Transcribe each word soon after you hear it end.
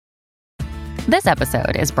This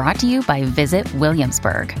episode is brought to you by Visit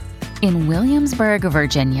Williamsburg. In Williamsburg,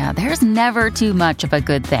 Virginia, there's never too much of a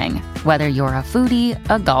good thing. Whether you're a foodie,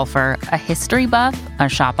 a golfer, a history buff, a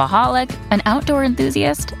shopaholic, an outdoor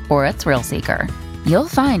enthusiast, or a thrill seeker, you'll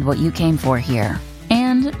find what you came for here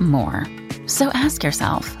and more. So ask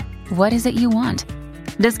yourself, what is it you want?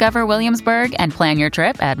 Discover Williamsburg and plan your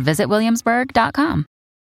trip at visitwilliamsburg.com.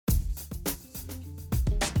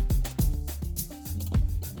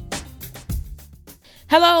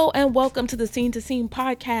 Hello and welcome to the Scene to Scene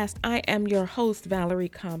podcast. I am your host, Valerie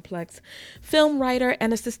Complex, film writer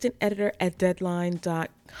and assistant editor at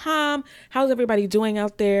Deadline.com. How's everybody doing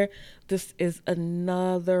out there? This is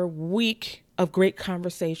another week of great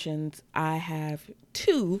conversations. I have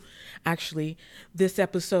two, actually. This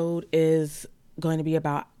episode is going to be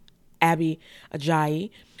about Abby Ajayi.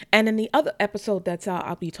 And in the other episode that's out,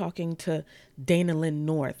 I'll be talking to Dana Lynn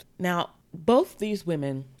North. Now, both these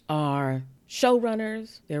women are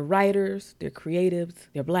showrunners, they're writers, they're creatives,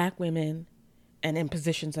 they're Black women, and in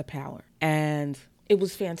positions of power. And it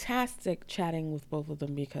was fantastic chatting with both of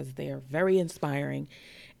them because they are very inspiring.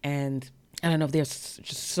 And I don't know, there's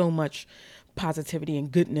just so much positivity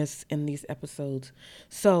and goodness in these episodes.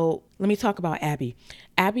 So let me talk about Abby.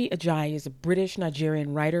 Abby Ajayi is a British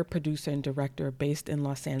Nigerian writer, producer, and director based in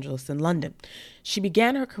Los Angeles and London. She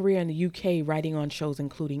began her career in the UK writing on shows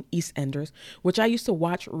including EastEnders, which I used to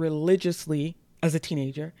watch religiously as a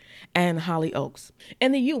teenager, and Hollyoaks.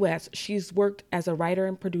 In the US, she's worked as a writer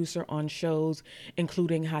and producer on shows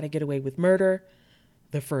including How to Get Away with Murder,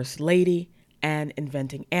 The First Lady, and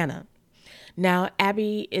Inventing Anna. Now,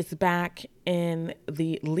 Abby is back in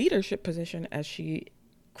the leadership position as she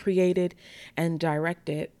created and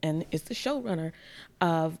directed and is the showrunner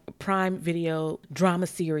of Prime Video drama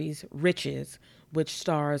series Riches, which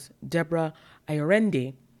stars Deborah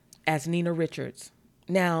Ayorendi as Nina Richards.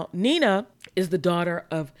 Now, Nina is the daughter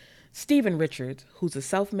of Stephen Richards, who's a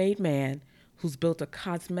self-made man who's built a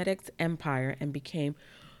cosmetics empire and became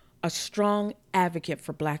a strong advocate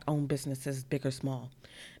for Black-owned businesses, big or small.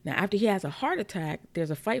 Now, after he has a heart attack,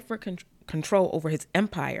 there's a fight for control over his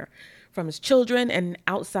empire. From his children and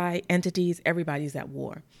outside entities, everybody's at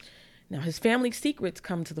war. Now, his family secrets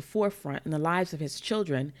come to the forefront in the lives of his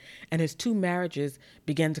children, and his two marriages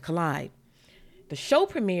begin to collide. The show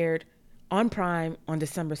premiered on Prime on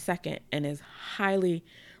December 2nd and is highly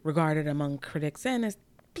regarded among critics, and I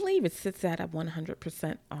believe it sits at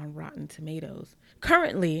 100% on Rotten Tomatoes.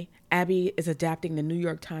 Currently, Abby is adapting the New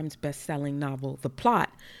York Times best-selling novel The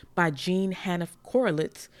Plot by Jean Hanif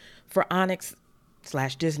Korelitz for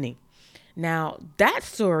Onyx/Disney. Now, that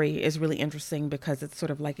story is really interesting because it's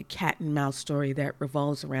sort of like a cat and mouse story that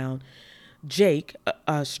revolves around Jake,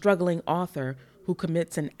 a struggling author who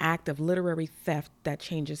commits an act of literary theft that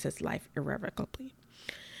changes his life irrevocably.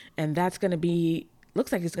 And that's going to be,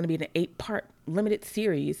 looks like it's going to be an 8-part limited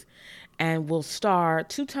series and will star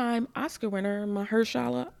two-time Oscar winner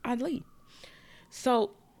Mahershala Ali.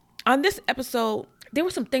 So on this episode, there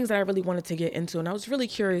were some things that I really wanted to get into, and I was really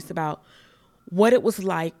curious about what it was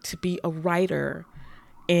like to be a writer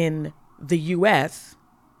in the US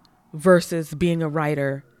versus being a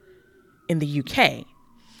writer in the UK.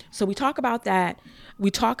 So we talk about that.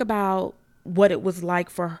 We talk about what it was like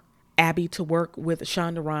for Abby to work with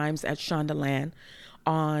Shonda Rhimes at Shondaland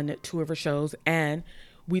on 2 of her shows. And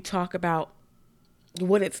we talk about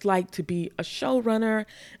what it's like to be a showrunner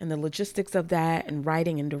and the logistics of that and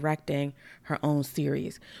writing and directing her own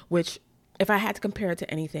series, which if I had to compare it to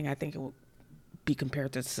anything, I think it would be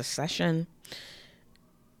compared to Succession.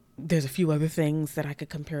 There's a few other things that I could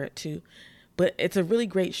compare it to, but it's a really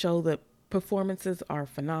great show. The performances are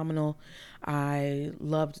phenomenal. I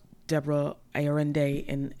loved Deborah Ayorendi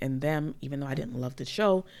in them, even though I didn't love the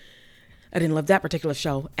show. I didn't love that particular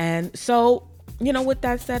show. And so, you know, with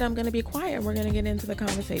that said, I'm going to be quiet and we're going to get into the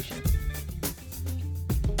conversation.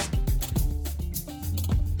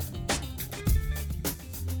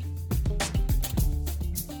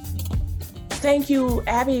 Thank you,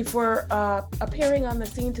 Abby, for appearing on the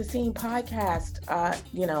Scene to Scene podcast.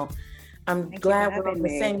 I'm glad we're on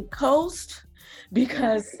the same coast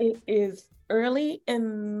because it is early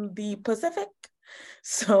in the Pacific,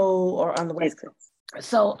 or on the West Coast.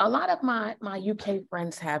 So a lot of my UK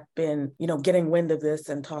friends have been, getting wind of this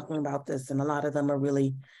and talking about this, and a lot of them are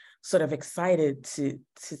really sort of excited to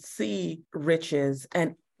see Riches,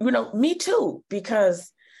 and me too,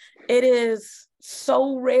 because it is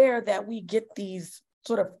so rare that we get these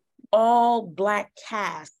sort of all Black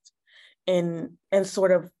cast and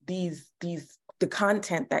sort of the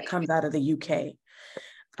content that comes out of the UK.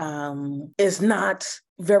 is not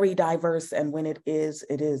very diverse. And when it is,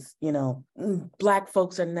 Black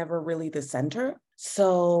folks are never really the center.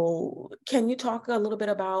 So can you talk a little bit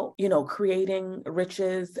about, creating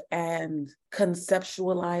Riches and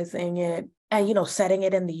conceptualizing it and, setting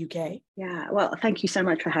it in the UK? Yeah, well, thank you so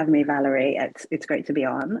much for having me, Valerie. It's great to be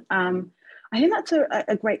on. I think that's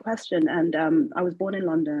a great question. And I was born in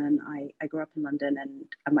London. I grew up in London,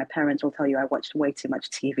 and my parents will tell you I watched way too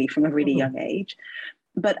much TV from a really young age.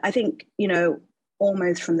 But I think,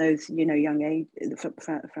 almost from those, young age,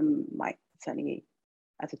 from like certainly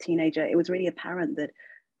as a teenager, it was really apparent that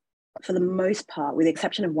for the most part, with the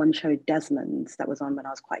exception of one show, Desmond's, that was on when I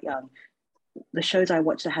was quite young, the shows I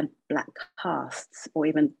watched that had Black casts, or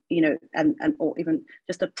even, or even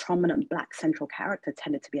just a prominent Black central character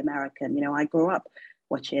tended to be American. I grew up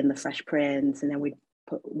watching The Fresh Prince, and then we'd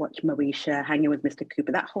watch Moesha, hanging with Mr.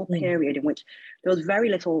 Cooper, that whole period in which there was very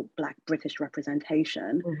little Black British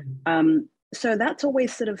representation. So that's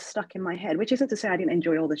always sort of stuck in my head, which isn't to say I didn't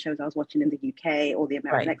enjoy all the shows I was watching in the UK or the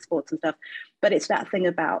American exports and stuff, but it's that thing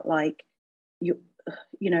about like,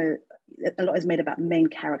 a lot is made about main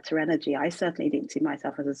character energy. I certainly didn't see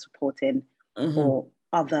myself as a supporting or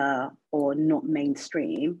other or not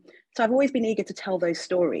mainstream. So I've always been eager to tell those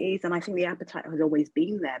stories. And I think the appetite has always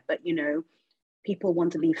been there. But, people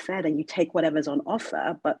want to be fed, and you take whatever's on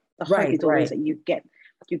offer. But the hope is always that you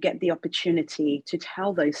get the opportunity to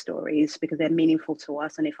tell those stories because they're meaningful to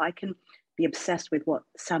us. And if I can be obsessed with what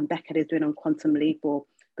Sam Beckett is doing on Quantum Leap or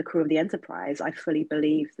the crew of the Enterprise, I fully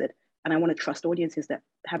believe that. And I want to trust audiences that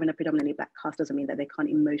having a predominantly Black cast doesn't mean that they can't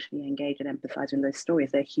emotionally engage and empathize in those stories.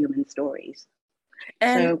 They're human stories.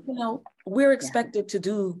 And, we're expected to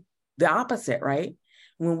do the opposite, right?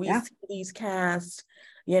 When we see these casts,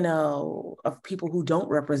 of people who don't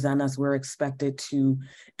represent us, we're expected to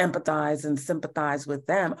empathize and sympathize with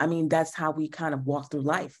them. I mean, that's how we kind of walk through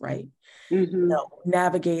life, right?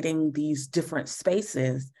 Navigating these different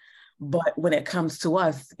spaces. But when it comes to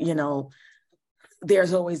us,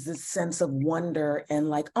 there's always this sense of wonder and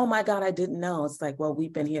like, oh my God, I didn't know. It's like, well,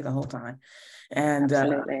 we've been here the whole time. And,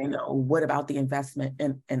 what about the investment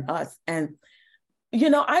in us? And,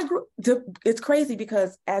 it's crazy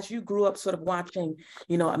because as you grew up sort of watching,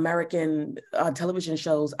 American television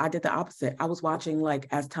shows, I did the opposite. I was watching like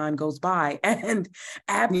As Time Goes By and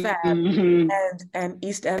Ab Fab and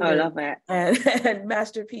EastEnders. I love it. And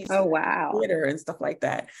Masterpiece. Oh, wow. Theater and stuff like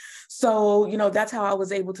that. So, that's how I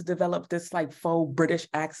was able to develop this like faux British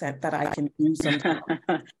accent that I can use sometimes.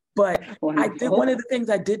 But one of the things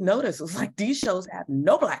I did notice was like, these shows have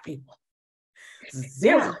no Black people.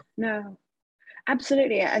 Zero. Yeah, no.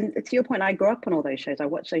 Absolutely. And to your point, I grew up on all those shows. I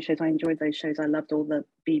watched those shows. I enjoyed those shows. I loved all the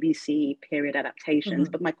BBC period adaptations.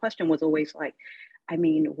 But my question was always like, I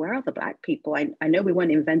mean, where are the Black people? I know we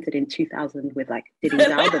weren't invented in 2000 with like Diddy's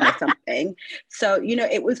album or something. So,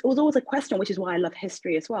 it was always a question, which is why I love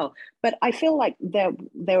history as well. But I feel like there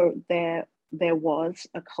was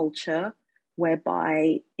a culture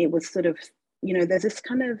whereby it was sort of, there's this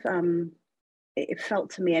kind of, it felt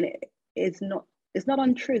to me, and it's not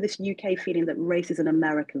untrue, this UK feeling that race is an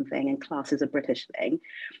American thing and class is a British thing.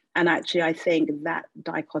 And actually, I think that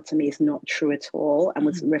dichotomy is not true at all and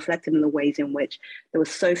was reflected in the ways in which there were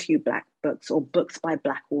so few Black books or books by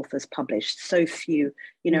Black authors published, so few,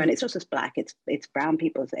 and it's not just Black, it's brown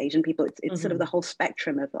people, it's Asian people, it's sort of the whole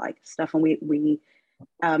spectrum of like stuff.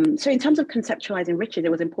 And so in terms of conceptualizing Richard,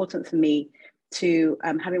 it was important for me to,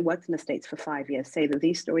 having worked in the States for 5 years, say that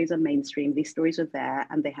these stories are mainstream, these stories are there,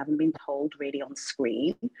 and they haven't been told really on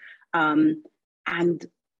screen. And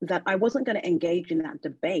that I wasn't going to engage in that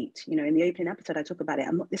debate. In the opening episode, I talk about it.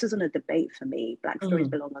 This isn't a debate for me. Black stories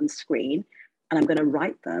belong on screen, and I'm going to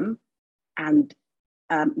write them. And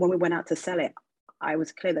when we went out to sell it, I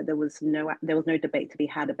was clear that there was no debate to be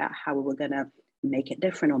had about how we were going to make it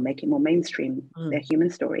different or make it more mainstream. They're human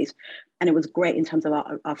stories. And it was great in terms of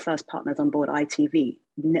our first partners on board, ITV.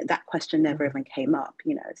 That question never even came up,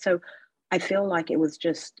 So I feel like it was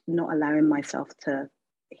just not allowing myself to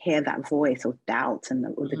hear that voice or doubt and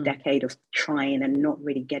the decade of trying and not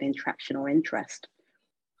really getting traction or interest.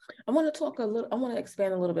 I want to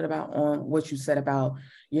expand a little bit about on what you said about,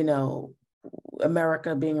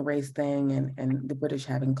 America being a race thing and the British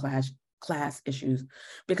having class issues,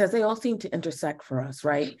 because they all seem to intersect for us,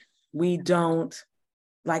 right? We don't,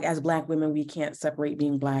 like as Black women, we can't separate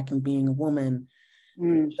being Black and being a woman,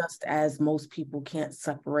 just as most people can't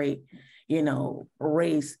separate,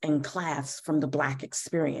 race and class from the Black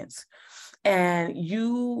experience. And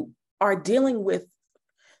you are dealing with,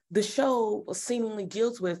 the show seemingly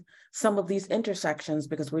deals with some of these intersections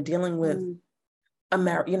because we're dealing with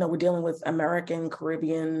we're dealing with American,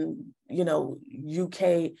 Caribbean,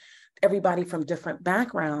 UK, everybody from different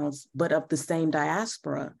backgrounds, but of the same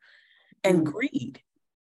diaspora and greed.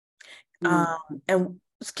 And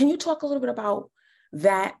can you talk a little bit about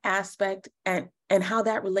that aspect and how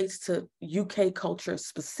that relates to UK culture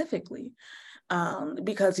specifically?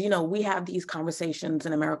 Because, we have these conversations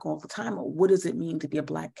in America all the time. What does it mean to be a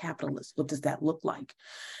Black capitalist? What does that look like?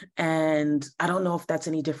 And I don't know if that's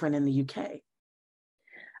any different in the UK.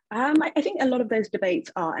 I think a lot of those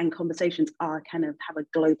debates and conversations kind of have a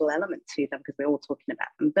global element to them because we're all talking about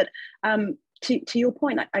them. But to your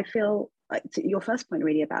point, I feel like to your first point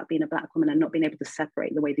really about being a Black woman and not being able to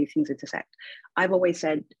separate the way these things intersect. I've always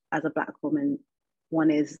said as a Black woman, one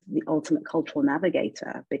is the ultimate cultural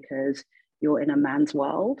navigator because you're in a man's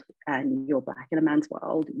world and you're Black in a man's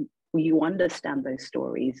world. You understand those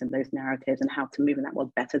stories and those narratives and how to move in that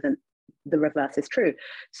world better than the reverse is true.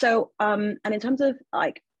 So, and in terms of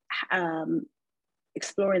like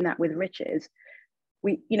exploring that with riches,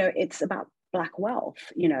 it's about Black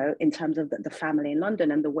wealth, in terms of the family in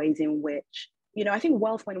London and the ways in which, I think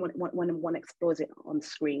wealth, when one explores it on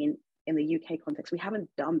screen in the UK context, we haven't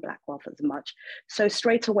done Black wealth as much. So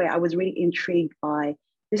straight away, I was really intrigued by,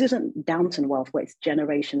 this isn't Downton wealth where it's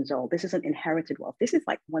generations old. This isn't inherited wealth. This is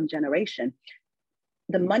like one generation.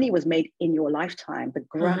 The money was made in your lifetime. The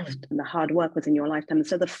graft and the hard work was in your lifetime. And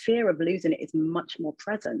so the fear of losing it is much more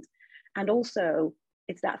present. And also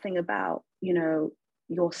it's that thing about,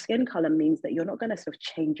 your skin color means that you're not going to sort of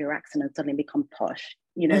change your accent and suddenly become posh.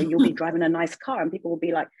 You'll be driving a nice car and people will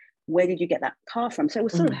be like, where did you get that car from? So it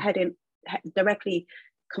was sort of directly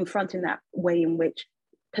confronting that way in which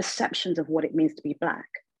perceptions of what it means to be Black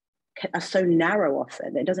are so narrow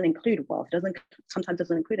often. It doesn't include wealth, sometimes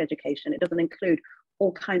doesn't include education. It doesn't include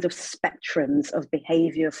all kinds of spectrums of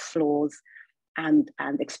behavior, flaws, and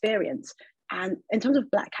experience. And in terms of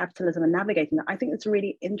Black capitalism and navigating that, I think it's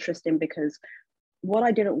really interesting because what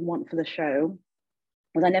I didn't want for the show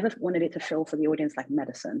was I never wanted it to feel for the audience like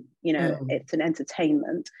medicine. It's an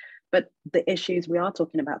entertainment, but the issues we are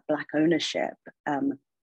talking about, Black ownership,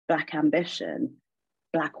 Black ambition,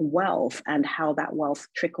 Black wealth, and how that wealth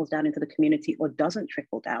trickles down into the community or doesn't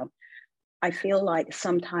trickle down. I feel like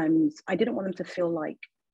sometimes I didn't want them to feel like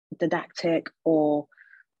didactic or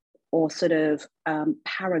sort of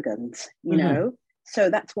paragons, So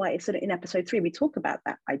that's why it's sort of in episode 3, we talk about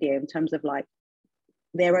that idea in terms of like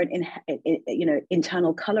their own,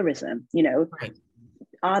 internal colorism, Right.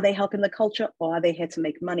 Are they helping the culture or are they here to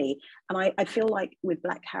make money? And I feel like with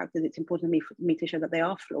Black characters, it's important for me to show that they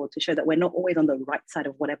are flawed, to show that we're not always on the right side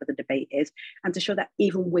of whatever the debate is, and to show that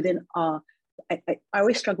even within our, I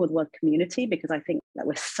always struggle with the word community because I think that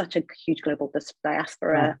we're such a huge global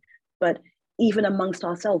diaspora, but even amongst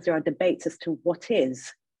ourselves, there are debates as to what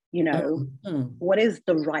is, what is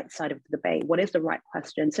the right side of the debate? What is the right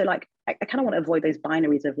question? So like, I kind of want to avoid those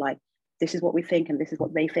binaries of like, this is what we think and this is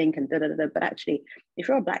what they think and da-da-da-da. But actually, if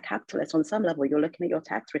you're a Black capitalist, on some level, you're looking at your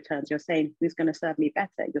tax returns, you're saying, who's going to serve me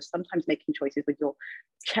better? You're sometimes making choices with your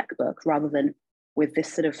checkbook rather than with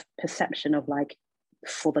this sort of perception of like,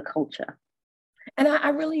 for the culture. And I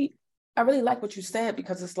really like what you said,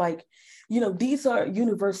 because it's like, these are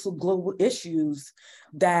universal global issues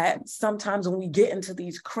that sometimes when we get into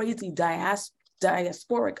these crazy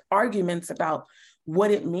diasporic arguments about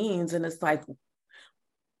what it means, and it's like,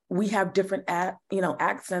 we have different,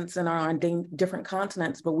 accents and are on different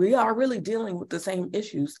continents, but we are really dealing with the same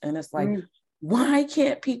issues. And it's like, why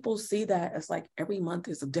can't people see that? It's like every month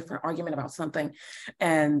is a different argument about something.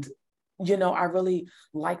 And I really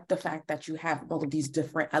like the fact that you have all of these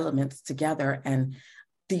different elements together and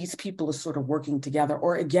these people are sort of working together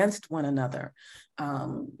or against one another,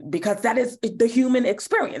 because that is the human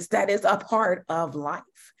experience. That is a part of life.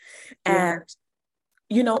 And,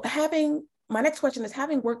 my next question is,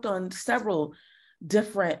 having worked on several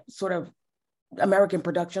different sort of American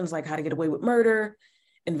productions like How to Get Away with Murder,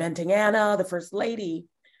 Inventing Anna, The First Lady,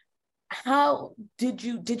 how did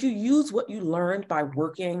you use what you learned by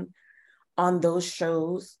working on those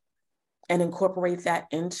shows and incorporate that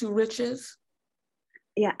into Riches?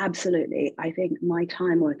 Yeah, absolutely. I think my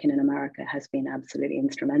time working in America has been absolutely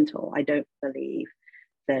instrumental. I don't believe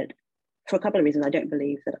that, for a couple of reasons, I don't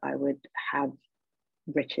believe that I would have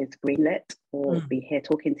Riches greenlit or be here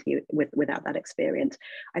talking to you without that experience.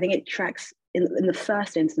 I think it tracks, in the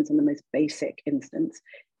first instance, in the most basic instance,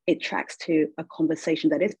 it tracks to a conversation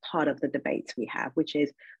that is part of the debates we have, which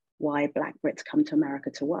is why Black Brits come to America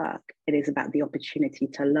to work. It is about the opportunity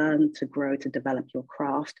to learn, to grow, to develop your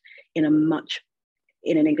craft in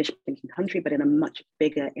an English-speaking country, but in a much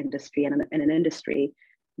bigger industry and in an industry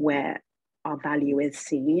where our value is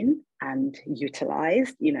seen and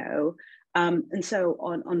utilized, you know. And so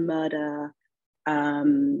on Murder,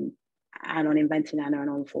 and on Inventing Anna and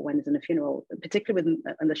on Four Weddings and a Funeral, particularly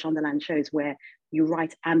with the Shondaland shows where you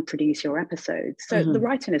write and produce your episodes. So the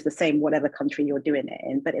writing is the same, whatever country you're doing it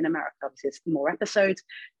in, but in America, obviously, it's more episodes.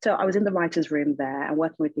 So I was in the writer's room there and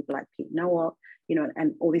working with people like Pete Nowot, you know,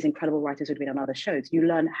 and all these incredible writers who'd been on other shows. You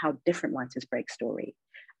learn how different writers break story.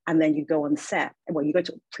 And then you go on set, well, you go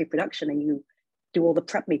to pre-production and you do all the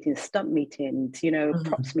prep meetings, stunt meetings, you know,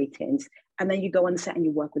 props meetings. And then you go on set and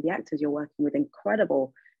you work with the actors. You're working with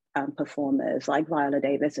incredible performers like Viola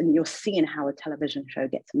Davis, and you're seeing how a television show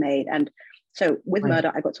gets made. And so with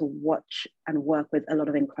Murder, I got to watch and work with a lot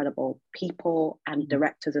of incredible people and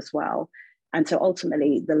directors as well. And so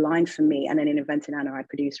ultimately the line for me, and then in Inventing Anna, I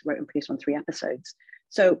wrote and produced on 3 episodes.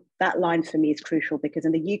 So that line for me is crucial because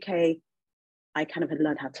in the UK, I kind of had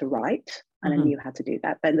learned how to write and I knew how to do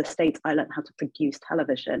that. But in the States, I learned how to produce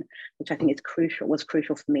television, which I think was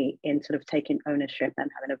crucial for me in sort of taking ownership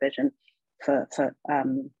and having a vision for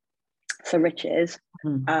Riches.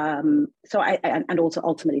 So and also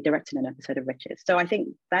ultimately directing an episode of Riches. So I think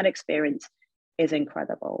that experience is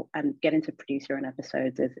incredible, and getting to produce your own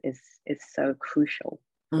episodes is so crucial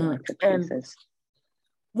for producers.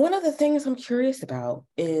 One of the things I'm curious about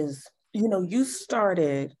is, you know, you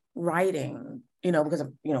started writing, you know, because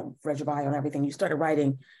of, you know, read your bio and everything, you started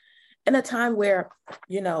writing in a time where,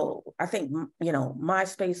 you know, I think, you know,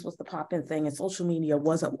 MySpace was the pop-in thing and social media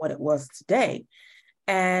wasn't what it was today.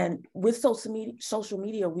 And with social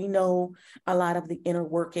media, we know a lot of the inner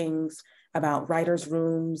workings about writers'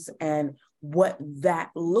 rooms and what that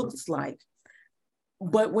looks like.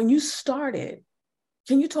 But when you started,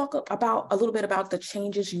 can you talk about a little bit about the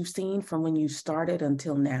changes you've seen from when you started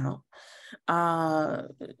until now? And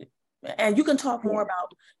you can talk more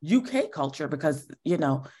about UK culture because, you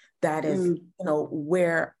know, that is, you know,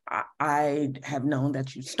 where I have known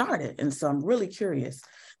that you started. And so I'm really curious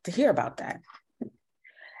to hear about that.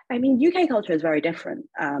 I mean, UK culture is very different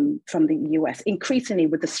from the US. Increasingly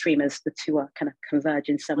with the streamers, the two are kind of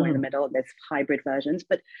converging somewhere in the middle. There's hybrid versions,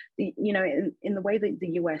 but you know, in the way that the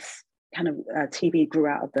US kind of TV grew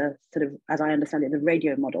out of the sort of, as I understand it, the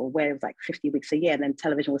radio model, where it was like 50 weeks a year, and then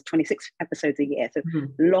television was 26 episodes a year. So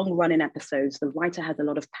long running episodes, the writer has a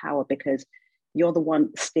lot of power because you're the one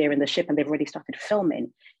steering the ship and they've already started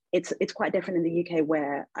filming. It's quite different in the UK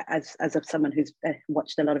where, as of someone who's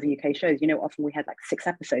watched a lot of UK shows, you know, often we had like 6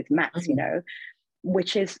 episodes max, you know,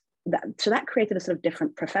 which is that. So that created a sort of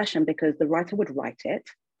different profession because the writer would write it,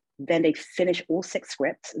 then they'd finish all 6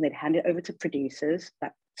 scripts and they'd hand it over to producers.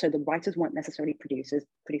 So the writers weren't necessarily producers.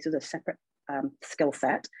 Producers are a separate skill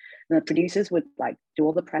set. And the producers would like do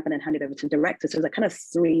all the prep and then hand it over to directors. So it was a kind of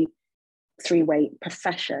three-way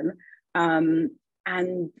profession. And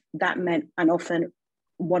that meant, and often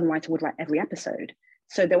one writer would write every episode.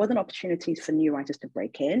 So there wasn't opportunities for new writers to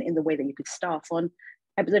break in the way that you could start on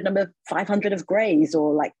episode number 500 of Grey's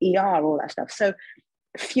or like ER, all that stuff. So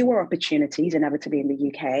fewer opportunities inevitably in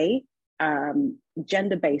the UK,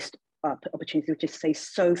 gender-based opportunities, which is to say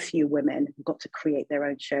so few women got to create their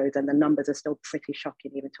own shows, and the numbers are still pretty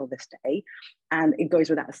shocking even till this day. And it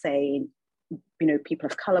goes without saying, you know, people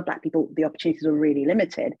of color, Black people, the opportunities are really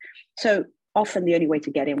limited. So often the only way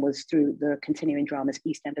to get in was through the continuing dramas,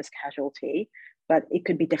 EastEnders, Casualty, but it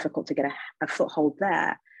could be difficult to get a foothold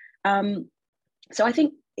there. So I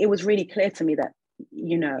think it was really clear to me that,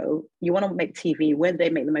 you know, you want to make TV, where they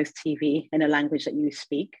make the most TV in a language that you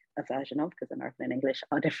speak a version of, because American and English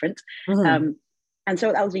are different. And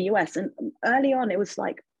so that was the US. And early on, it was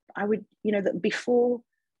like, I would, you know, that before,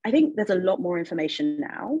 I think there's a lot more information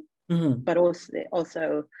now, but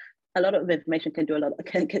also a lot of information can do a lot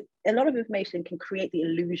of information can create the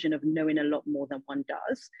illusion of knowing a lot more than one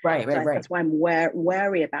does. Right. That's why I'm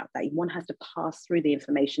wary about that. One has to pass through the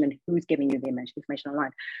information and who's giving you the information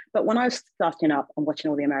online. But when I was starting up and watching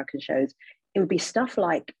all the American shows, it would be stuff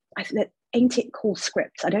like, Ain't It Cool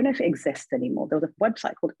Scripts. I don't know if it exists anymore. There was a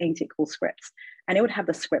website called Ain't It Cool Scripts, and it would have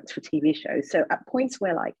the scripts for TV shows. So at points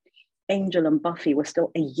where like Angel and Buffy were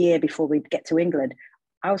still a year before we'd get to England,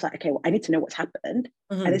 I was like, okay, well, I need to know what's happened.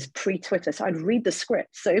 And it's pre-Twitter. So I'd read the script.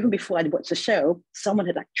 So even before I'd watched the show, someone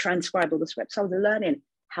had like transcribed all the scripts. So I was learning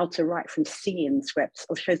how to write from seeing scripts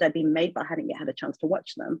of shows that had been made, but I hadn't yet had a chance to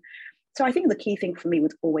watch them. So I think the key thing for me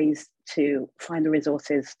was always to find the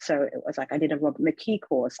resources. So it was like, I did a Robert McKee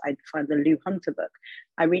course. I'd find the Lou Hunter book.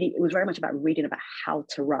 It was very much about reading about how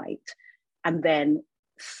to write. And then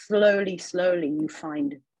slowly, you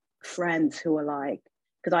find friends who are like,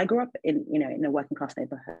 because I grew up in a working class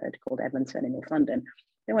neighborhood called Edmonton in North London.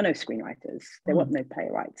 there were no screenwriters, there weren't no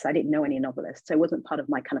playwrights. I didn't know any novelists, so it wasn't part of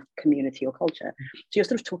my kind of community or culture. So you're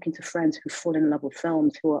sort of talking to friends who fall in love with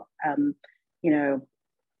films, who are, you know,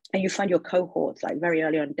 and you find your cohorts. Like very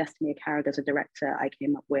early on, Destiny Carragher's a director I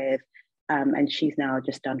came up with, and she's now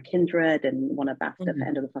just done Kindred and won a BAFTA for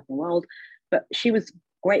End of the Fucking World. But she was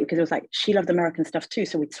great because it was like she loved American stuff too.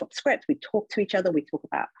 So we'd swap scripts, we'd talk to each other, we'd talk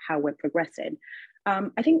about how we're progressing.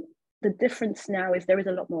 I think the difference now is there is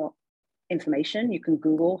a lot more information. You can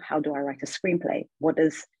Google, how do I write a screenplay? What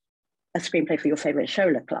does a screenplay for your favorite show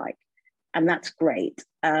look like? And that's great.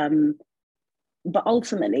 But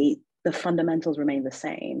ultimately, the fundamentals remain the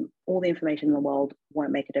same. All the information in the world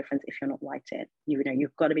won't make a difference if you're not writing. You know,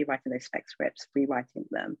 you've got to be writing those spec scripts, rewriting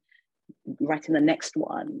them, writing the next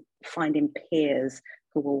one, finding peers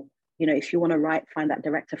who will, you know, if you want to find that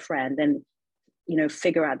director friend, then, you know,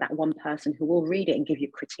 figure out that one person who will read it and give you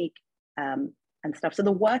critique and stuff. So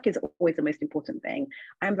the work is always the most important thing.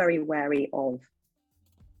 I'm very wary of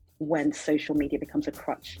when social media becomes a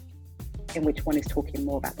crutch in which one is talking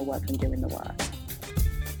more about the work than doing the work.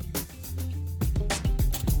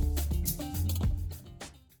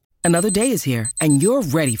 Another day is here, and you're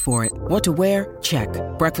ready for it. What to wear? Check.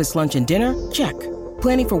 Breakfast, lunch, and dinner? Check.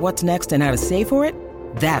 Planning for what's next and how to save for it?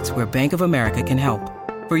 That's where Bank of America can help.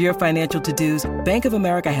 For your financial to-dos, Bank of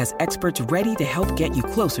America has experts ready to help get you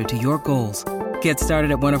closer to your goals. Get started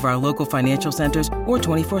at one of our local financial centers or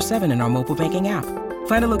 24/7 in our mobile banking app.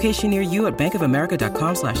 Find a location near you at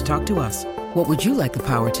bankofamerica.com/talktous. What would you like the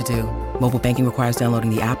power to do? Mobile banking requires downloading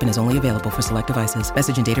the app and is only available for select devices.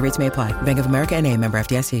 Message and data rates may apply. Bank of America NA, member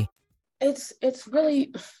FDIC. It's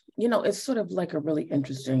really, you know, it's sort of like a really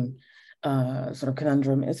interesting sort of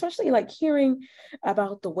conundrum, especially like hearing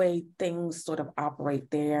about the way things sort of operate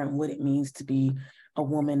there and what it means to be a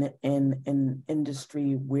woman in an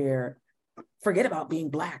industry where, forget about being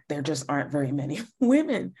Black, there just aren't very many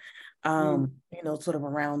women, you know, sort of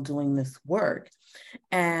around doing this work.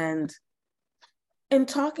 And in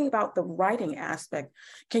talking about the writing aspect,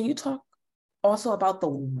 can you talk also about the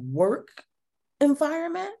work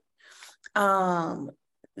environment?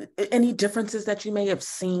 Any differences that you may have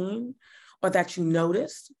seen or that you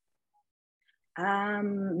noticed?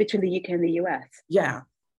 Between the UK and the US? Yeah.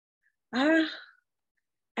 I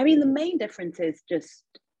mean, the main difference is just,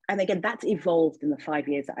 and again, that's evolved in the 5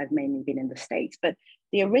 years that I've mainly been in the States, but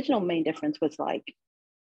the original main difference was like,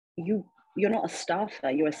 you're not a staffer,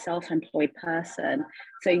 you're a self-employed person.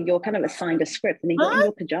 So you're kind of assigned a script and then you're in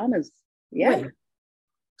your pajamas. Yeah. Wait.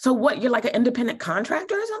 So what, you're like an independent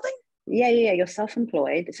contractor or something? Yeah, you're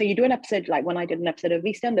self-employed. So you do an episode, like when I did an episode of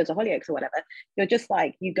EastEnders or Hollyoaks or whatever, you're just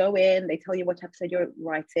like, you go in, they tell you what episode you're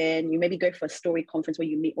writing, you maybe go for a story conference where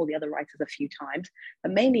you meet all the other writers a few times,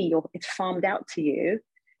 but mainly it's farmed out to you.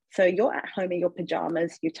 So you're at home in your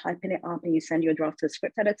pajamas, you're typing it up and you send your draft to the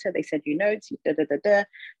script editor, they send you notes,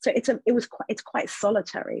 So it's quite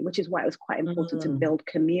solitary, which is why it was quite important to build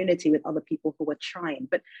community with other people who were trying.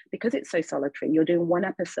 But because it's so solitary, you're doing one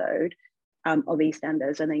episode of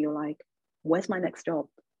EastEnders and then you're like, where's my next job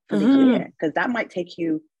for the year? Because that might take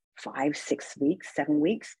you 5, 6 weeks, 7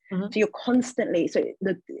 weeks. So you're constantly, so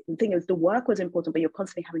the thing is the work was important, but you're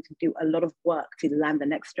constantly having to do a lot of work to land the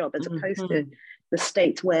next job, as opposed to the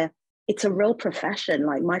States where it's a real profession.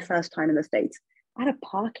 Like my first time in the States, I had a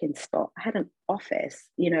parking spot, I had an office,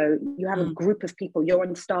 you know, you have a group of people, you're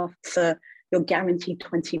on staff for, you're guaranteed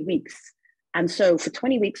 20 weeks. And so for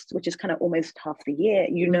 20 weeks, which is kind of almost half the year,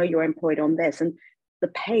 you know, you're employed on this. And the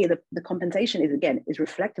pay, the compensation is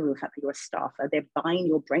reflective of the fact that you're a staffer. They're buying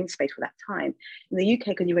your brain space for that time. In the UK,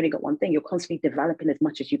 because you've only got one thing, you're constantly developing as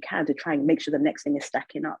much as you can to try and make sure the next thing is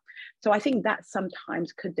stacking up. So I think that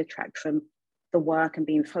sometimes could detract from the work and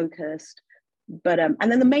being focused. But and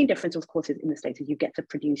then the main difference, of course, is in the States is you get to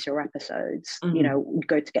produce your episodes. You know,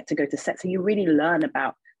 get to go to set, so you really learn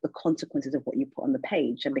about the consequences of what you put on the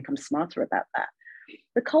page and become smarter about that.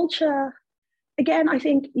 The culture, again, I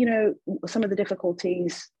think, you know, some of the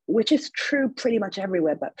difficulties, which is true pretty much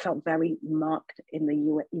everywhere, but felt very marked in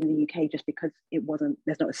the UK, just because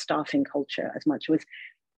there's not a staffing culture as much. It was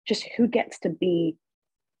just who gets to be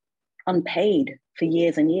unpaid for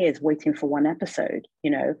years and years waiting for one episode. You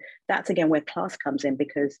know, that's again where class comes in,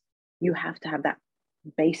 because you have to have that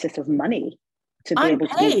basis of money to be able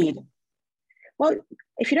to be. Well,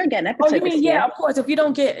 if you don't get an episode, you mean, yeah, of course. If you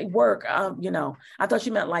don't get work, you know, I thought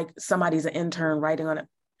you meant like somebody's an intern writing on it,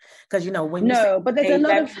 because you know when you but there's a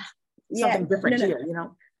lot of something different here, you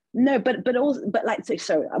know. No, but like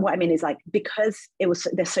so what I mean is, like, because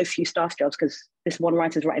there's so few staff jobs, because this one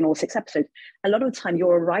writer's writing all 6 episodes, a lot of the time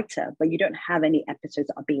you're a writer, but you don't have any episodes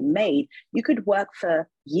that are being made. You could work for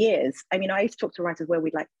years. I mean, I used to talk to writers where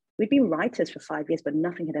we'd we'd been writers for 5 years, but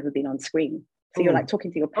nothing had ever been on screen. So you're like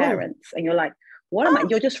talking to your parents and you're like, what am I?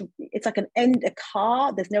 You're just, it's like a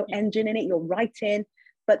car, there's no engine in it, you're writing.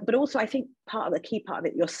 But also I think the key part of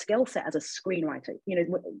it, your skill set as a screenwriter,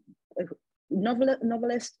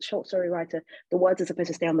 novelist, short story writer, the words are supposed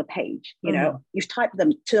to stay on the page. You've typed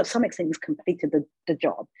them to some extent, you've completed the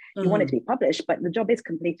job. You want it to be published, but the job is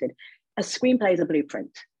completed. A screenplay is a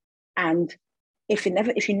blueprint, and if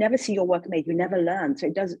you never see your work made, you never learn. So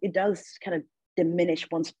it does kind of diminish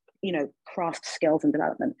one's craft skills and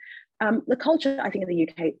development. The culture, I think, in the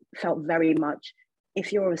UK felt very much,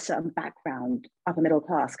 if you're of a certain background, upper middle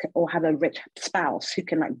class, or have a rich spouse who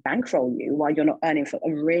can like bankroll you while you're not earning for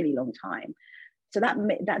a really long time. So that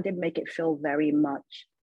did make it feel very much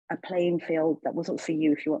a playing field that wasn't for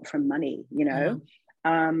you if you want from money,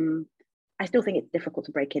 I still think it's difficult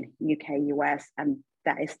to break in UK, US, and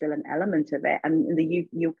that is still an element of it. And in the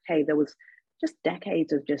UK, there was just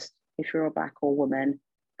decades of just, if you're a Black or woman,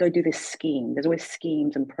 go do this scheme. There's always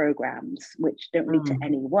schemes and programs which don't lead to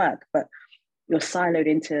any work, but you're siloed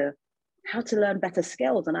into how to learn better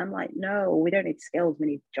skills. And I'm like, no, we don't need skills, we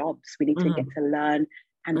need jobs. We need to get to learn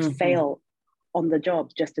and fail on the job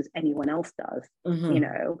just as anyone else does.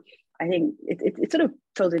 I think it sort of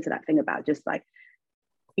falls into that thing about just like,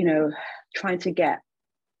 trying to get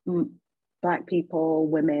Black people,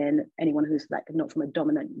 women, anyone who's like not from a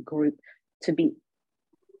dominant group to be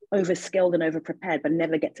over-skilled and over-prepared, but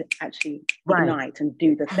never get to actually ignite and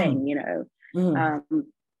do the thing,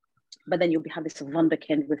 but then you'll have this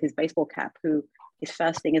wunderkind with his baseball cap who his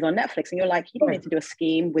first thing is on Netflix, and you're like, you don't need to do a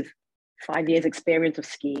scheme with 5 years experience of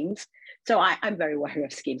schemes. So I'm very wary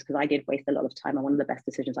of schemes, because I did waste a lot of time, and one of the best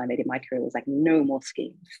decisions I made in my career was like, no more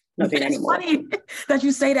schemes, not doing any more. It's funny that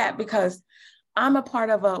you say that, because I'm a part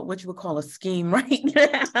of what you would call a scheme right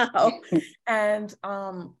now. And,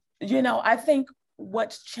 I think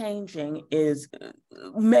what's changing is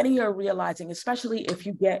many are realizing, especially if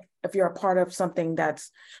you're a part of something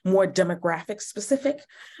that's more demographic specific,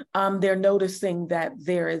 they're noticing that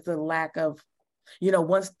there is a lack of,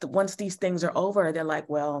 once these things are over, they're like,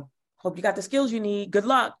 well, hope you got the skills you need, good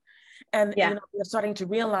luck. And they're starting to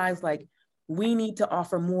realize, like, we need to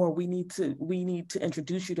offer more. We need to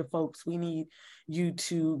introduce you to folks. We need you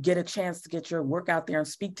to get a chance to get your work out there and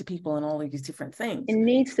speak to people and all of these different things. It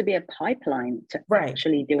needs to be a pipeline to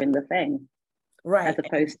actually doing the thing, as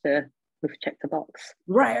opposed to we've checked the box.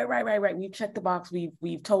 Right. We've checked the box.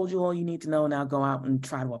 We've told you all you need to know. Now go out and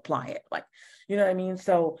try to apply it. Like, you know what I mean?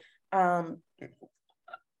 So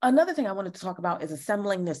another thing I wanted to talk about is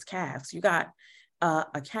assembling this cast. You got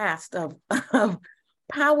a cast of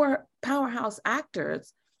powerhouse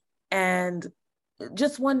actors, and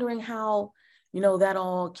just wondering how that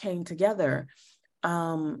all came together.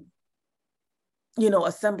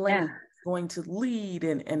 Assembling going to lead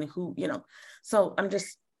and who, so I'm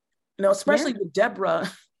just, especially with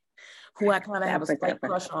Deborah, who I kind of have a slight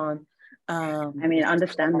crush on.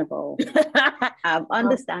 Understandable.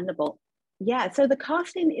 Understandable. Yeah, so the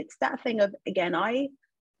casting, it's that thing of, again,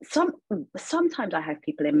 sometimes I have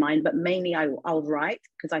people in mind, but mainly I'll write,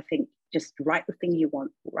 because I think just write the thing you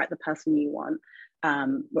want, write the person you want,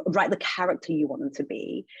 write the character you want them to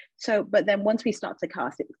be. So, but then once we start to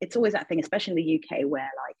cast, it's always that thing, especially in the UK, where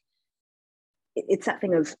like, it's that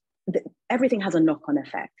thing of everything has a knock-on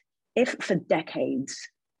effect. If for decades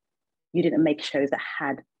you didn't make shows that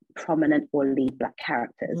had prominent or lead Black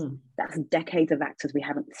characters, that's decades of actors we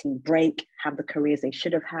haven't seen break, have the careers they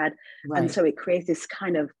should have had. And so it creates this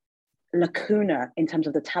kind of lacuna in terms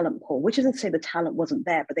of the talent pool, which isn't to say the talent wasn't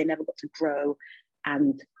there, but they never got to grow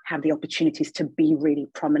and have the opportunities to be really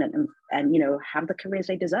prominent and have the careers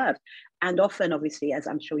they deserved. And often, obviously, as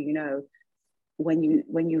I'm sure you know, when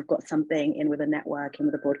you've got something in with a network and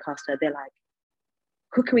with a broadcaster, they're like,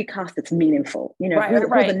 who can we cast that's meaningful? Who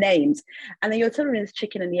are the names? And then you're sort of in this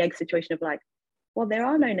chicken and the egg situation of like, well, there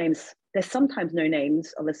are no names. There's sometimes no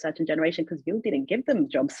names of a certain generation because you didn't give them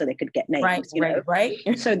jobs so they could get names. Right.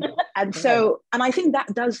 So I think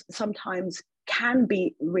that does sometimes can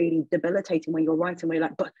be really debilitating when you're writing, where you're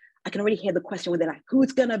like, but I can already hear the question where they're like,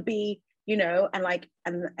 who's gonna be, and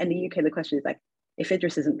in the UK, the question is like, if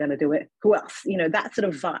Idris isn't gonna do it, who else? That sort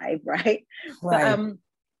of vibe, right? But,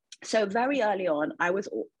 so very early on, I was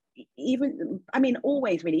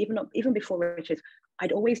always really, even before Richard,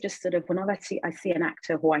 I'd always just sort of, whenever I see an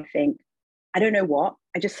actor who I think, I don't know what,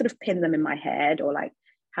 I just sort of pin them in my head, or like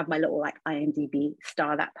have my little like IMDb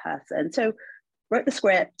star that person. So wrote the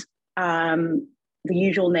script, the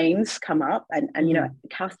usual names come up, and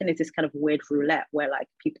casting is this kind of weird roulette where like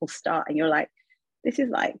people start and you're like, this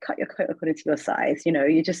is like cut your coat according to your size.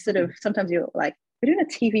 You just sort of, sometimes you're like, we're doing a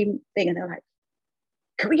TV thing, and they're like,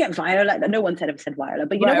 can we get Viola? No one ever said Viola,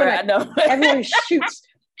 but you know, Right, when right, like everyone shoots,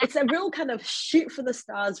 it's a real kind of shoot for the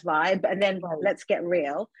stars vibe, and then Right. let's get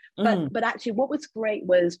real. Mm. But actually, what was great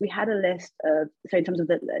was we had a list of, so in terms of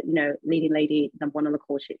the, you know, leading lady, number one on the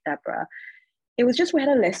call sheet, Deborah, it was just, we had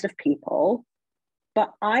a list of people,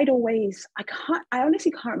 but I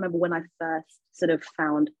honestly can't remember when I first sort of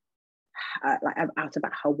found like out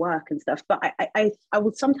about her work and stuff. But I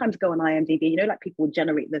would sometimes go on IMDb, you know, like people would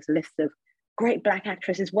generate this list of great Black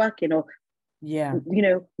actresses working, or, Yeah. you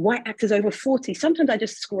know, white actors over 40. Sometimes I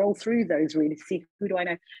just scroll through those really to see who do I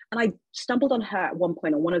know. And I stumbled on her at one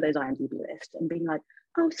point on one of those IMDb lists and being like,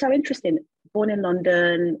 oh, so interesting. Born in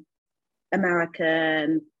London,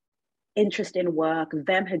 American, interesting work.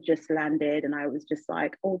 Them had just landed, and I was just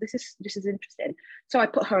like, oh, this is interesting. So I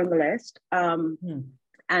put her on the list.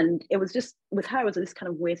 And it was just, with her, it was this kind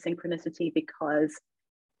of weird synchronicity because,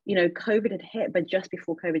 you know, COVID had hit, but just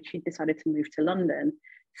before COVID, she decided to move to London.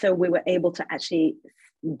 So we were able to actually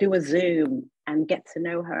do a Zoom and get to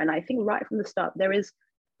know her. And I think right from the start, there is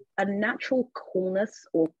a natural coolness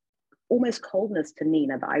or almost coldness to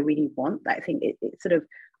Nina that I really want. I think it sort of,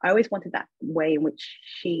 I always wanted that way in which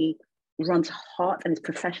she runs hot and is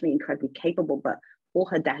professionally incredibly capable, but all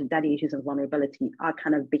her daddy issues and vulnerability are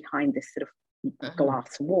kind of behind this sort of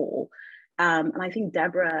glass wall. And I think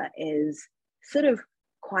Deborah is sort of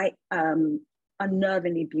quite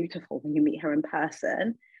unnervingly beautiful when you meet her in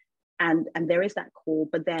person. And there is that call,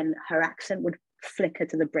 but then her accent would flicker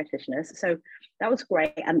to the Britishness. So that was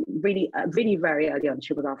great. And really, really very early on,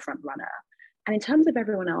 she was our front runner. And in terms of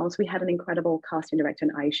everyone else, we had an incredible casting director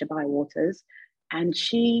in Aisha Bywaters, and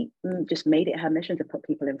she just made it her mission to put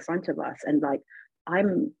people in front of us. And like,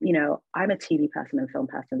 I'm a TV person and film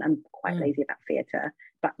person. I'm quite lazy about theatre,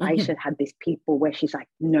 but Aisha had these people where she's like,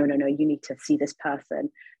 no, you need to see this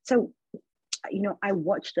person. So, you know, I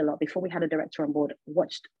watched a lot before we had a director on board,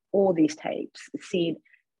 watched all these tapes, seen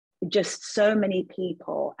just so many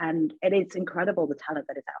people. And it's incredible the talent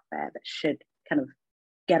that is out there that should kind of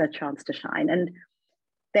get a chance to shine. And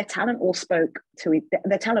their talent all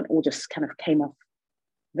just kind of came off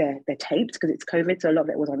their tapes because it's COVID. So a lot of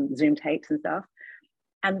it was on Zoom tapes and stuff.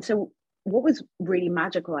 And so what was really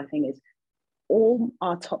magical, I think, is all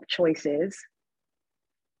our top choices,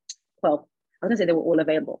 well, I was gonna say they were all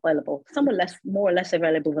available. Some were more or less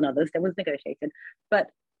available than others. There was negotiation.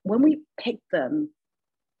 But when we picked them,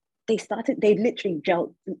 they literally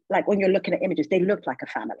gelled, like when you're looking at images, they looked like a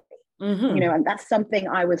family. You know, and that's something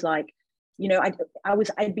I was like, you know,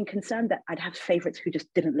 I'd been concerned that I'd have favorites who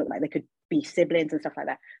just didn't look like they could be siblings and stuff like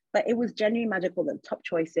that. But it was genuinely magical that the top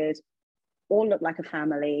choices all looked like a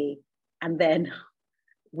family, and then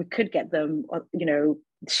we could get them, you know,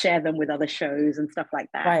 share them with other shows and stuff like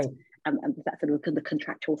that. Right. And that's sort of the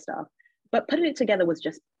contractual stuff. But putting it together was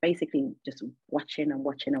just basically just watching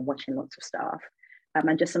lots of stuff.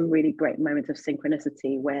 And just some really great moments of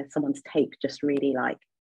synchronicity where someone's take just really like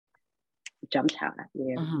jumped out at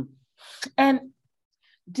you. And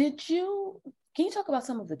can you talk about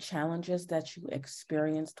some of the challenges that you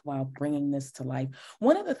experienced while bringing this to life?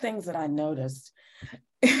 One of the things that I noticed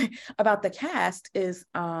about the cast is,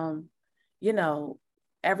 you know,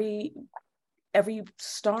 every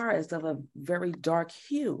star is of a very dark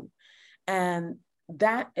hue. And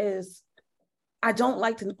that is, I don't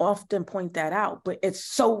like to often point that out, but it's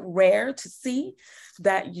so rare to see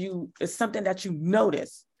that it's something that you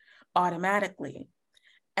notice automatically.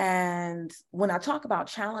 And when I talk about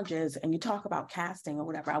challenges and you talk about casting or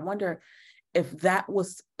whatever, I wonder if that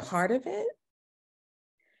was part of it.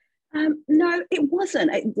 No, it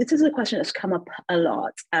wasn't. This is a question that's come up a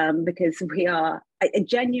lot because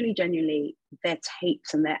genuinely, their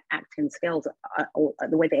tapes and their acting skills, or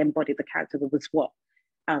the way they embodied the character, was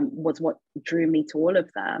what drew me to all of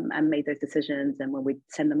them and made those decisions. And when we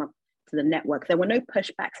send them up to the network, there were no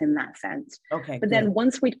pushbacks in that sense. Okay. But then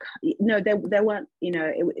once there weren't, you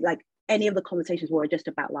know, like any of the conversations were just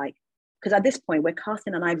about like, because at this point we're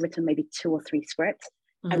casting and I've written maybe 2 or 3 scripts.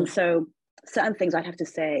 And so certain things I'd have to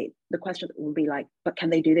say, the question would be like, but can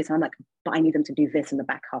they do this? And I'm like, but I need them to do this in the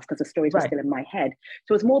back half because the stories are still in my head.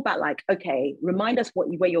 So it's more about like, okay, remind us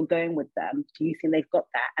where you're going with them. Do you think they've got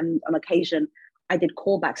that? And on occasion, I did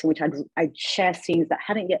callbacks in which I'd share scenes that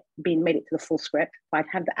hadn't yet been made it to the full script, but I'd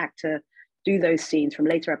have the actor do those scenes from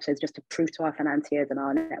later episodes just to prove to our financiers and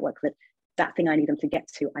our network that thing I need them to get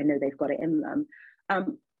to, I know they've got it in them.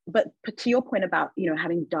 But to your point about, you know,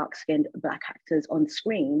 having dark-skinned Black actors on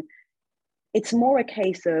screen, it's more a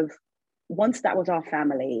case of once that was our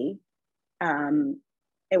family,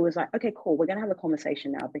 it was like, okay, cool, we're going to have a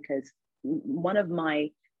conversation now because one of my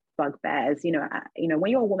bugbears.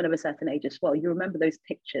 When you're a woman of a certain age as well, you remember those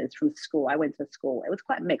pictures from school. I went to school, it was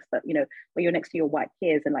quite mixed, but when you're next to your white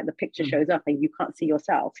peers and like the picture shows up and you can't see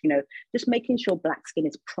yourself, just making sure black skin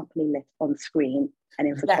is properly lit on screen and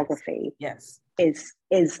in photography is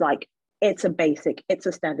like, it's a basic, it's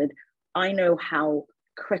a standard. I know how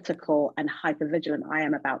critical and hyper vigilant I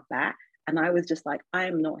am about that. And I was just like, I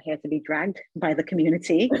am not here to be dragged by the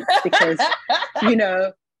community because,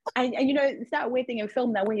 it's that weird thing in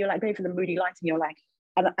film that when you're like going for the moody lights and you're like,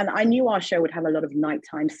 and I knew our show would have a lot of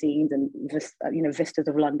nighttime scenes and vistas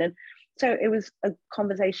of London. So it was a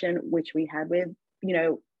conversation which we had with,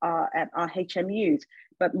 at our HMUs,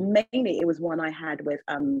 but mainly it was one I had with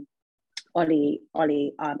Ollie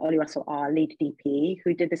Russell, our lead DP,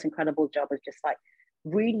 who did this incredible job of just like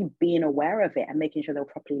really being aware of it and making sure they were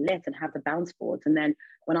properly lit and have the bounce boards. And then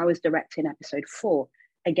when I was directing episode 4,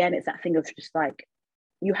 again, it's that thing of just like,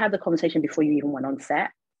 you had the conversation before you even went on set.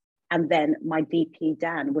 And then my DP,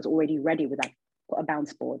 Dan, was already ready with that, put a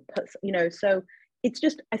bounce board, so it's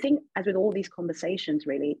just, I think as with all these conversations,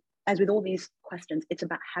 really, as with all these questions, it's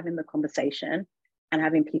about having the conversation and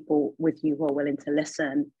having people with you who are willing to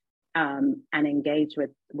listen and engage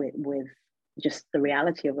with just the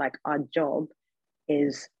reality of like, our job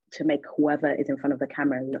is to make whoever is in front of the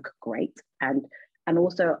camera look great. And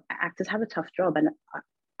also actors have a tough job. And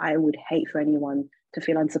I would hate for anyone to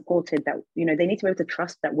feel unsupported, that, they need to be able to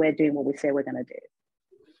trust that we're doing what we say we're going to do.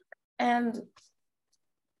 And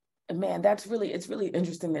man, it's really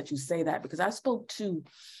interesting that you say that, because I spoke to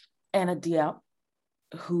Anna Diop,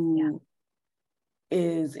 who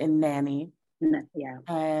is in Nanny. Yeah.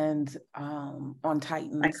 And on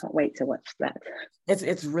Titans. I can't wait to watch that.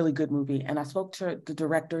 It's a really good movie. And I spoke to the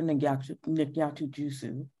director, Nyatu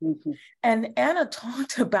Jusu. Mm-hmm. And Anna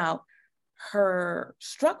talked about her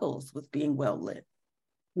struggles with being well lit.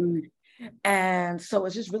 Mm. And so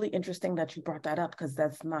it's just really interesting that you brought that up, because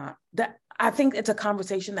I think it's a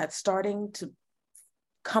conversation that's starting to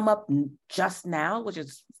come up just now, which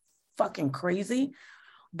is fucking crazy.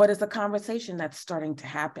 But it's a conversation that's starting to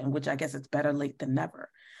happen, which I guess it's better late than never.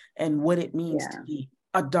 And what it means to be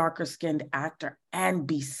a darker skinned actor and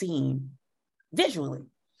be seen visually.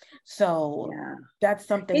 So that's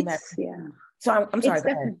something So I'm sorry. Go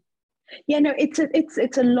ahead. Yeah, no,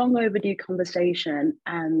 it's a long overdue conversation,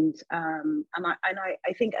 and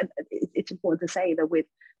I think it's important to say that with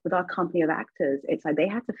our company of actors, it's like they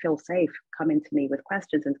had to feel safe coming to me with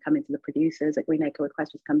questions and coming to the producers at Green Acre with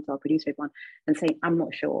questions, come to our producer everyone and saying, I'm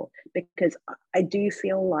not sure, because I do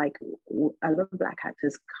feel like a lot of Black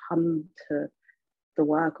actors come to the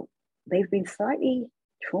work, they've been slightly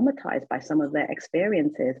traumatized by some of their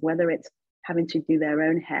experiences, whether it's having to do their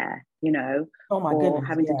own hair, or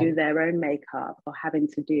having to do their own makeup, or having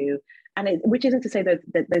to do, which isn't to say that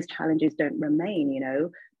those challenges don't remain,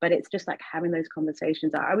 but it's just like having those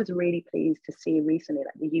conversations. I was really pleased to see recently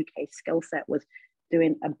that the UK skill set was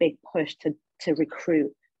doing a big push to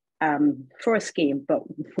recruit for a scheme, but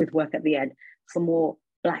with work at the end, for more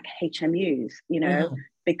Black HMUs,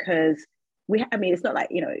 because it's not like,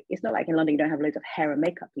 it's not like in London you don't have loads of hair and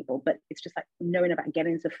makeup people, but it's just like knowing about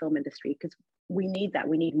getting into the film industry, because we need that,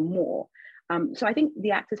 we need more. So I think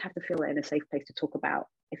the actors have to feel they're in a safe place to talk about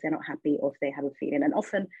if they're not happy or if they have a feeling. And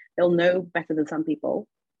often they'll know better than some people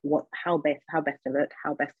how best to look,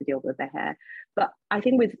 how best to deal with their hair. But I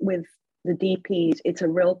think with the DPs, it's a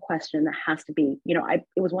real question that has to be, it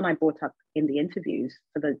was one I brought up in the interviews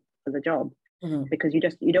for the job, because you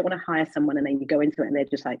don't want to hire someone and then you go into it and they're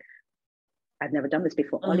just like, I've never done this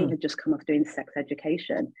before. Ollie had just come off doing sex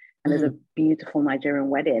education, and there's a beautiful Nigerian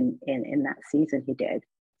wedding in that season he did.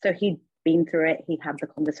 So he'd been through it, he had the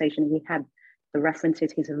conversation, he had the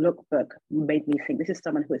references, his lookbook made me think this is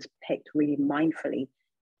someone who has picked really mindfully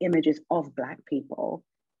images of Black people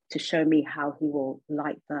to show me how he will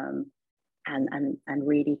like them and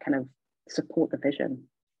really kind of support the vision.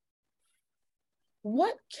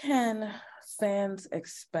 What can fans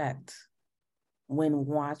expect when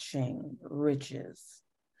watching Riches?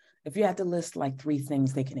 If you had to list like 3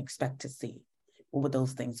 things they can expect to see, what would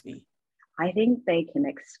those things be? I think they can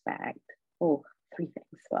expect, 3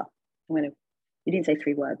 things. Well, you didn't say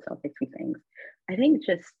 3 words, so I'll say 3 things. I think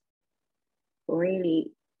just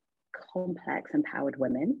really complex, empowered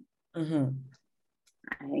women. Mm-hmm.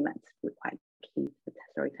 I think that's quite key to the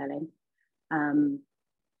storytelling.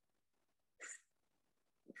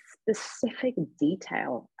 Specific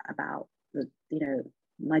detail about the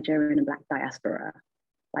Nigerian and Black diaspora,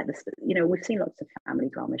 like this, we've seen lots of family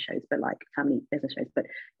drama shows, but like family business shows, but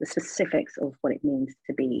the specifics of what it means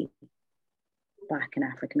to be Black and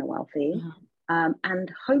African and wealthy,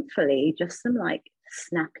 and hopefully just some like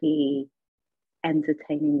snappy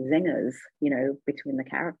entertaining zingers, between the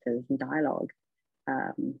characters and dialogue.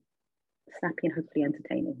 Snappy and hopefully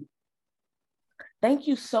entertaining. Thank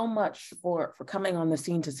you so much for coming on the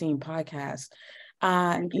Scene to Scene podcast.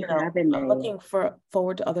 Thank you for having me. I'm looking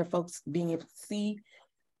forward to other folks being able to see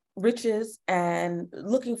Riches, and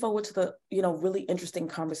looking forward to the really interesting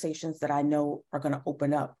conversations that I know are going to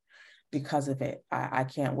open up because of it. I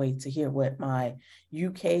can't wait to hear what my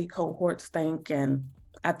UK cohorts think, and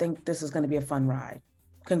I think this is going to be a fun ride.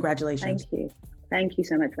 Congratulations. Thank you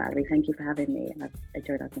so much, Valerie. Thank you for having me. I've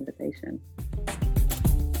enjoyed our conversation.